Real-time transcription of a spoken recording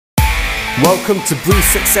Welcome to Brew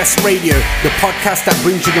Success Radio, the podcast that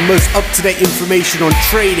brings you the most up-to-date information on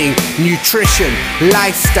training, nutrition,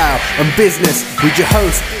 lifestyle, and business with your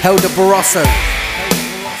host, Helder Barroso.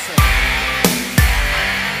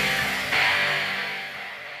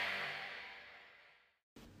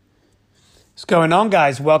 What's going on,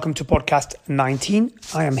 guys? Welcome to podcast 19.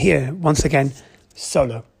 I am here once again,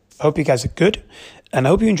 solo. Hope you guys are good, and I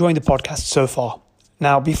hope you're enjoying the podcast so far.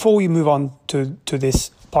 Now, before we move on to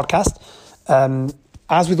this podcast,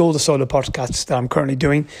 as with all the solo podcasts that I'm currently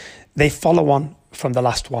doing, they follow on from the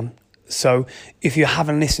last one. So if you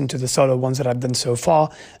haven't listened to the solo ones that I've done so far,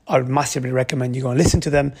 I would massively recommend you go and listen to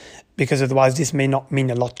them, because otherwise this may not mean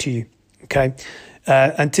a lot to you. Okay.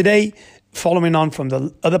 And today, following on from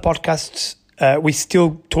the other podcasts, we're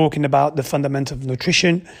still talking about the fundamentals of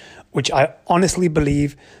nutrition, which I honestly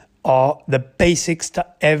believe are the basics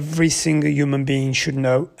that every single human being should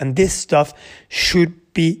know. And this stuff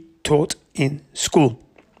should be taught in school.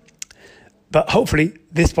 But hopefully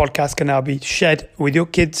this podcast can now be shared with your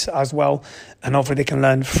kids as well, and hopefully they can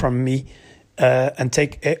learn from me and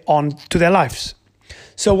take it on to their lives.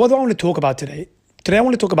 So what do I want to talk about today? Today I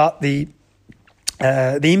want to talk about the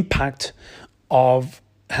impact of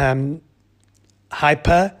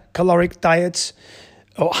hypercaloric diets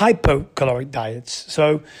or hypocaloric diets.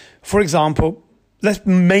 So for example, let's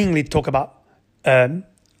mainly talk about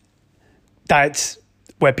diets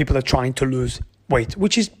where people are trying to lose weight,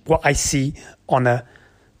 which is what I see on a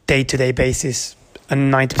day-to-day basis.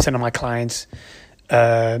 And 90% of my clients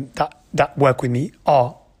that work with me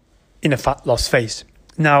are in a fat loss phase.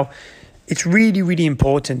 Now, it's really, really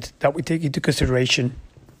important that we take into consideration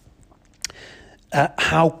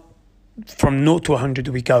how from 0 to 100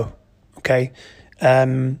 do we go, okay?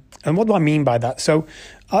 And what do I mean by that? So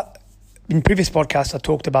in previous podcasts, I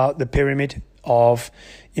talked about the pyramid of,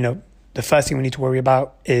 the first thing we need to worry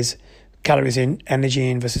about is calories in, energy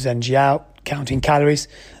in versus energy out, counting calories,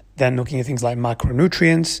 then looking at things like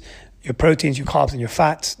macronutrients, your proteins, your carbs, and your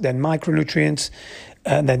fats, then micronutrients,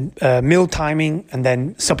 and then meal timing, and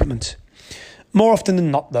then supplements. More often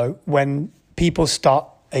than not, though, when people start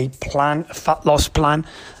a fat loss plan,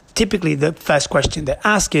 typically the first question they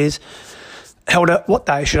ask is, Helder, what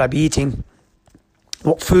diet should I be eating?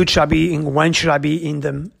 What food should I be eating? When should I be eating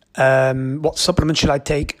them? What supplements should I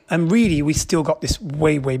take? And really, we still got this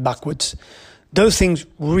way backwards. Those things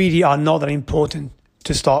really are not that important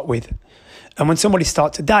to start with. And when somebody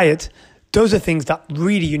starts a diet, those are things that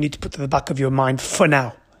really you need to put to the back of your mind for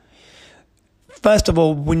now. First of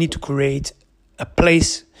all, we need to create a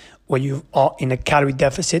place where you are in a calorie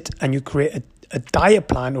deficit, and you create a diet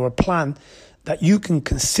plan or a plan that you can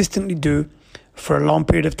consistently do for a long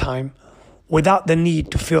period of time without the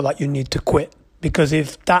need to feel like you need to quit. Because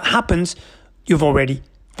if that happens, you've already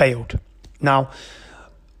failed. Now,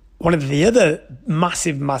 one of the other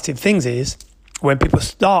massive things is when people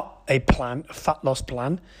start a fat loss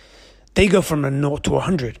plan, they go from a 0 to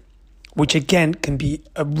 100, which again can be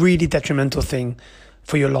a really detrimental thing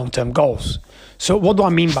for your long-term goals. So what do I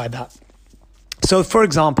mean by that? So for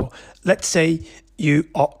example, let's say you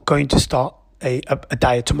are going to start a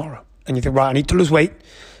diet tomorrow, and you think, right, I need to lose weight.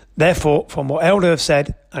 Therefore, from what Helder have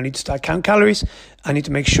said, I need to start counting calories. I need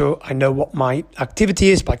to make sure I know what my activity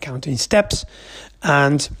is by counting steps.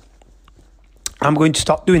 And I'm going to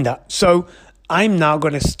start doing that. So I'm now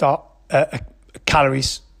going to start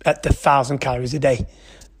calories at 1,000 calories a day.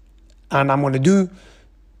 And I'm going to do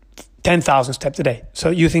 10,000 steps a day. So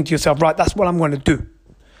you think to yourself, right, that's what I'm going to do.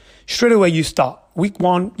 Straight away you start. Week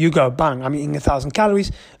 1, you go, bang, I'm eating 1,000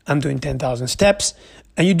 calories. I'm doing 10,000 steps.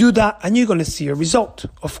 And you do that, and you're going to see a result.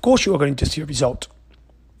 Of course you are going to see a result.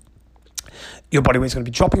 Your body weight is going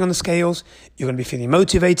to be dropping on the scales. You're going to be feeling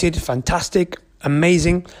motivated, fantastic,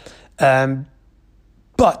 amazing.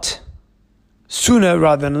 But sooner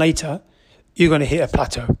rather than later, you're going to hit a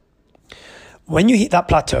plateau. When you hit that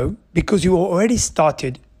plateau, because you already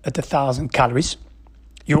started at 1,000 calories,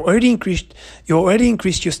 you already increased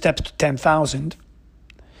your steps to 10,000,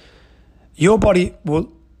 your body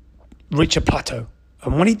will reach a plateau.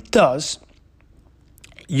 And when it does,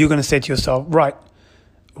 you're going to say to yourself, right,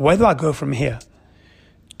 where do I go from here?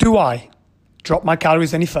 Do I drop my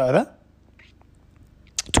calories any further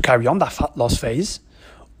to carry on that fat loss phase?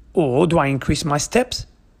 Or do I increase my steps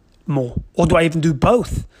more? Or do I even do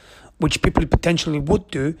both? Which people potentially would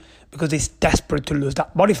do because they're desperate to lose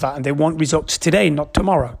that body fat and they want results today, not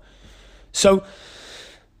tomorrow. So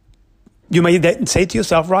you may then say to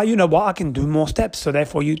yourself, right, you know what, I can do more steps. So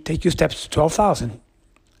therefore you take your steps to 12,000.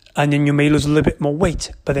 And then you may lose a little bit more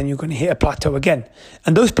weight, but then you're going to hit a plateau again.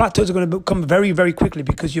 And those plateaus are going to come very, very quickly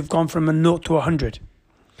because you've gone from a 0 to 100.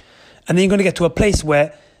 And then you're going to get to a place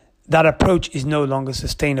where that approach is no longer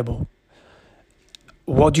sustainable.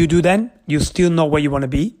 What do you do then? You still know where you want to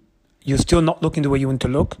be. You're still not looking the way you want to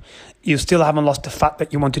look. You still haven't lost the fat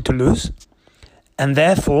that you wanted to lose. And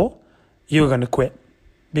therefore, you're going to quit.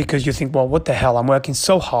 Because you think, well, what the hell? I'm working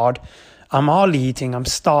so hard. I'm hardly eating. I'm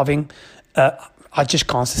starving. I just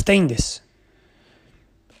can't sustain this.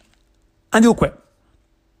 And you'll quit.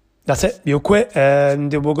 That's it. You'll quit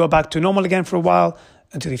and it will go back to normal again for a while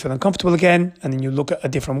until you feel uncomfortable again. And then you look at a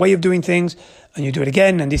different way of doing things and you do it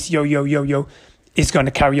again. And this yo is going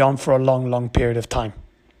to carry on for a long, long period of time.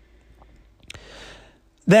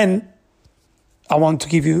 Then I want to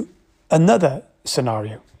give you another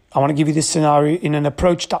scenario. I want to give you this scenario in an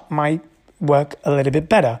approach that might work a little bit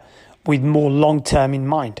better with more long-term in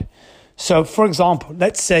mind. So, for example,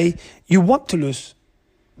 let's say you want to lose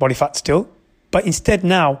body fat still, but instead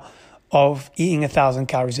now of eating 1,000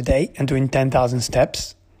 calories a day and doing 10,000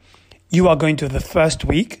 steps, you are going to the first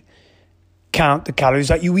week count the calories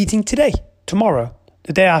that you're eating today, tomorrow,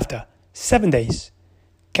 the day after, 7 days.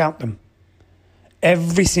 Count them.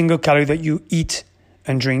 Every single calorie that you eat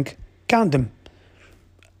and drink, count them.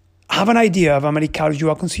 Have an idea of how many calories you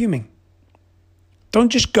are consuming. Don't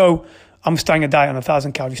just go, I'm starting a diet on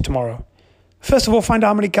 1,000 calories tomorrow. First of all, find out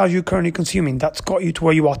how many calories you're currently consuming. That's got you to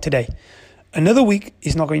where you are today. Another week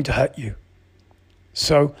is not going to hurt you.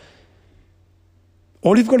 So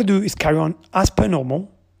all you've got to do is carry on as per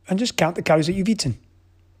normal and just count the calories that you've eaten.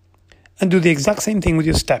 And do the exact same thing with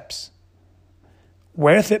your steps.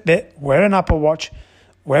 Wear a Fitbit, wear an Apple Watch,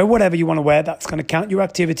 wear whatever you want to wear that's going to count your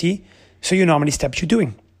activity so you know how many steps you're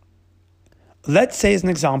doing. Let's say, as an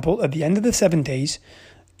example, at the end of the 7 days,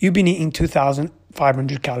 you've been eating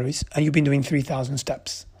 2,500 calories and you've been doing 3,000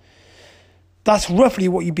 steps. That's roughly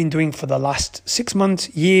what you've been doing for the last 6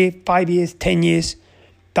 months, year, 5 years, 10 years.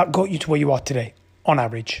 That got you to where you are today, on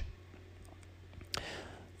average.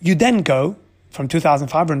 You then go from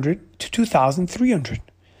 2,500 to 2,300.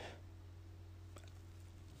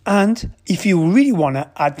 And if you really want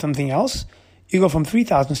to add something else, you go from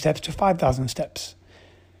 3,000 steps to 5,000 steps.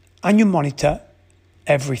 And you monitor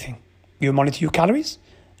everything. You monitor your calories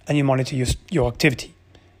and you monitor your activity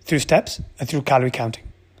through steps and through calorie counting.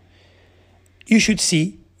 You should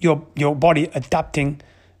see your body adapting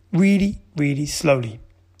really, really slowly.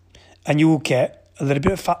 And you will get a little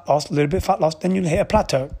bit of fat loss, then you'll hit a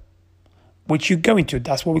plateau, which you go into.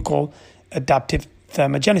 That's what we call adaptive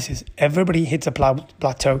thermogenesis. Everybody hits a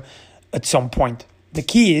plateau at some point. The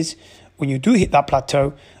key is, when you do hit that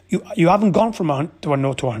plateau, you haven't gone from 0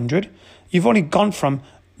 to 100. You've only gone from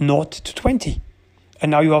 0 to 20.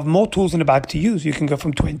 And now you have more tools in the bag to use. You can go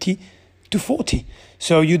from 20 to 40.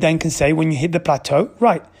 So you then can say, when you hit the plateau,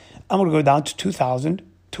 right, I'm going to go down to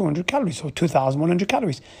 2,200 calories or 2,100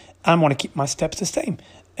 calories. And I want to keep my steps the same.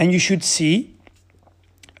 And you should see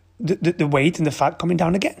the weight and the fat coming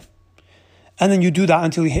down again. And then you do that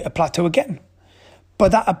until you hit a plateau again.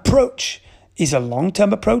 But that approach is a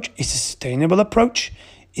long-term approach. It's a sustainable approach.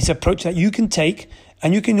 It's an approach that you can take,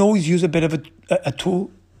 and you can always use a bit of a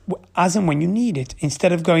tool as and when you need it,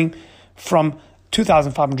 instead of going from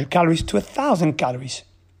 2,500 calories to 1,000 calories.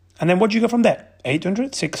 And then what do you go from there?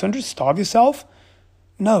 800, 600, starve yourself?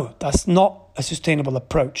 No, that's not a sustainable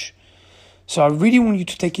approach. So I really want you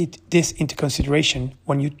to take this into consideration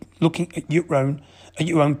when you're looking at your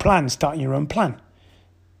own plan, starting your own plan.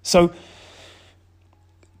 So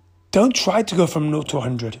don't try to go from 0 to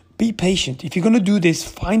 100. Be patient. If you're going to do this,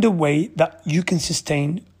 find a way that you can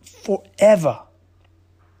sustain forever.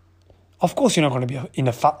 Of course, you're not going to be in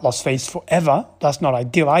a fat loss phase forever. That's not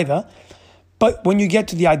ideal either. But when you get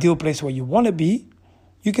to the ideal place where you want to be,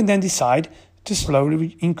 you can then decide to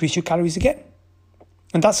slowly increase your calories again.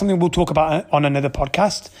 And that's something we'll talk about on another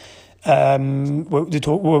podcast,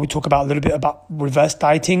 where we talk about a little bit about reverse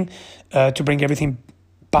dieting to bring everything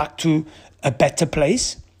back to a better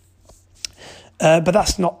place. But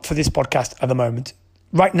that's not for this podcast at the moment.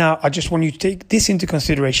 Right now, I just want you to take this into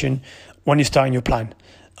consideration when you're starting your plan.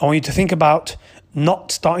 I want you to think about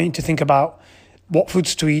not starting to think about what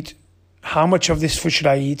foods to eat, how much of this food should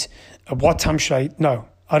I eat, at what time should I eat. No,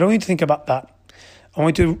 I don't need to think about that. I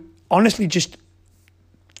want you to honestly just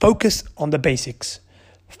focus on the basics.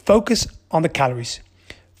 Focus on the calories.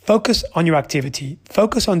 Focus on your activity.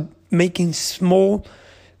 Focus on making small,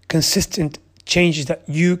 consistent changes that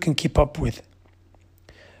you can keep up with.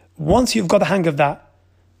 Once you've got the hang of that,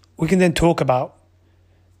 we can then talk about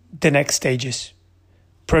the next stages.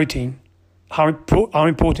 Protein, how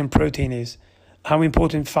important protein is, how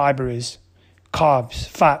important fiber is, carbs,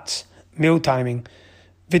 fats, meal timing,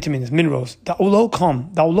 vitamins, minerals. That will all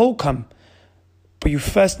come. But you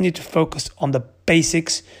first need to focus on the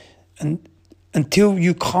basics and until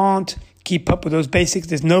you can't keep up with those basics,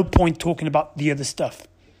 there's no point talking about the other stuff.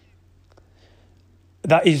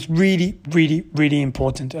 That is really, really, really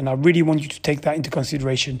important. And I really want you to take that into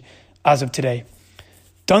consideration as of today.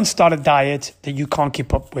 Don't start a diet that you can't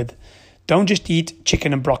keep up with. Don't just eat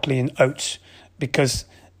chicken and broccoli and oats because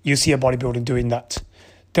you see a bodybuilder doing that.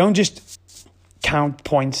 Don't just count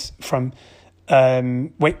points from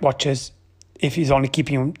Weight Watchers if he's only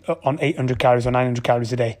keeping you on 800 calories or 900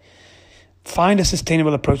 calories a day. Find a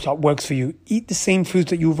sustainable approach that works for you. Eat the same foods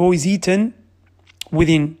that you've always eaten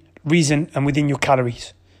within reason and within your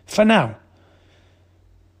calories. For now,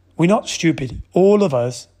 we're not stupid. All of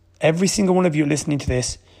us, every single one of you listening to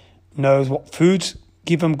this, knows what foods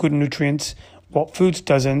give them good nutrients, what foods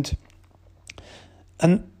doesn't.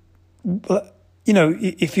 And you know,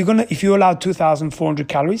 if you're allowed 2,400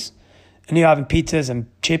 calories and you're having pizzas and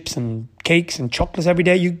chips and cakes and chocolates every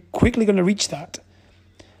day, you're quickly going to reach that.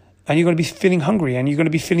 And you're going to be feeling hungry and you're going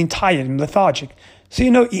to be feeling tired and lethargic. So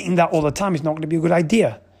eating that all the time is not going to be a good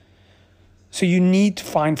idea. So you need to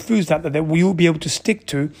find foods that you'll be able to stick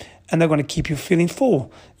to, and they're going to keep you feeling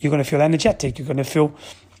full. You're going to feel energetic. You're going to feel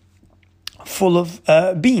full of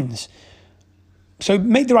beans. So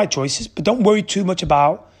make the right choices, but don't worry too much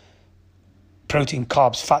about protein,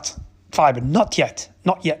 carbs, fats, fiber. Not yet.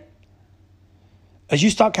 As you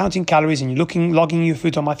start counting calories and you're logging your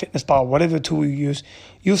food on MyFitnessPal, whatever tool you use,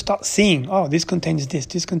 you'll start seeing, this contains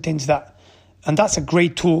this contains that. And that's a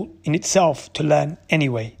great tool in itself to learn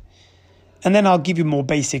anyway. And then I'll give you more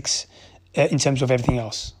basics in terms of everything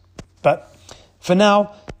else. But for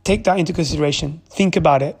now, take that into consideration. Think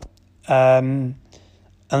about it. And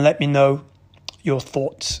let me know your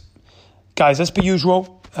thoughts. Guys, as per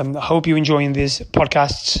usual, I hope you're enjoying these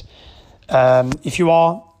podcasts. If you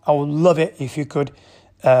are, I would love it if you could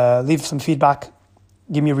leave some feedback.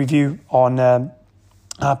 Give me a review on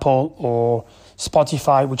Apple or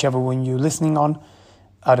Spotify, whichever one you're listening on.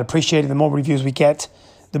 I'd appreciate it. The more reviews we get,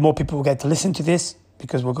 the more people will get to listen to this,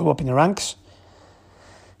 because we'll go up in the ranks.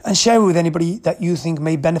 And share it with anybody that you think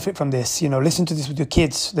may benefit from this. Listen to this with your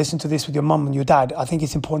kids. Listen to this with your mum and your dad. I think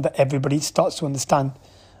it's important that everybody starts to understand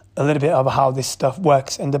a little bit of how this stuff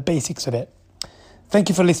works and the basics of it. Thank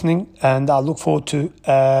you for listening, and I look forward to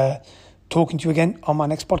talking to you again on my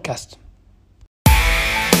next podcast.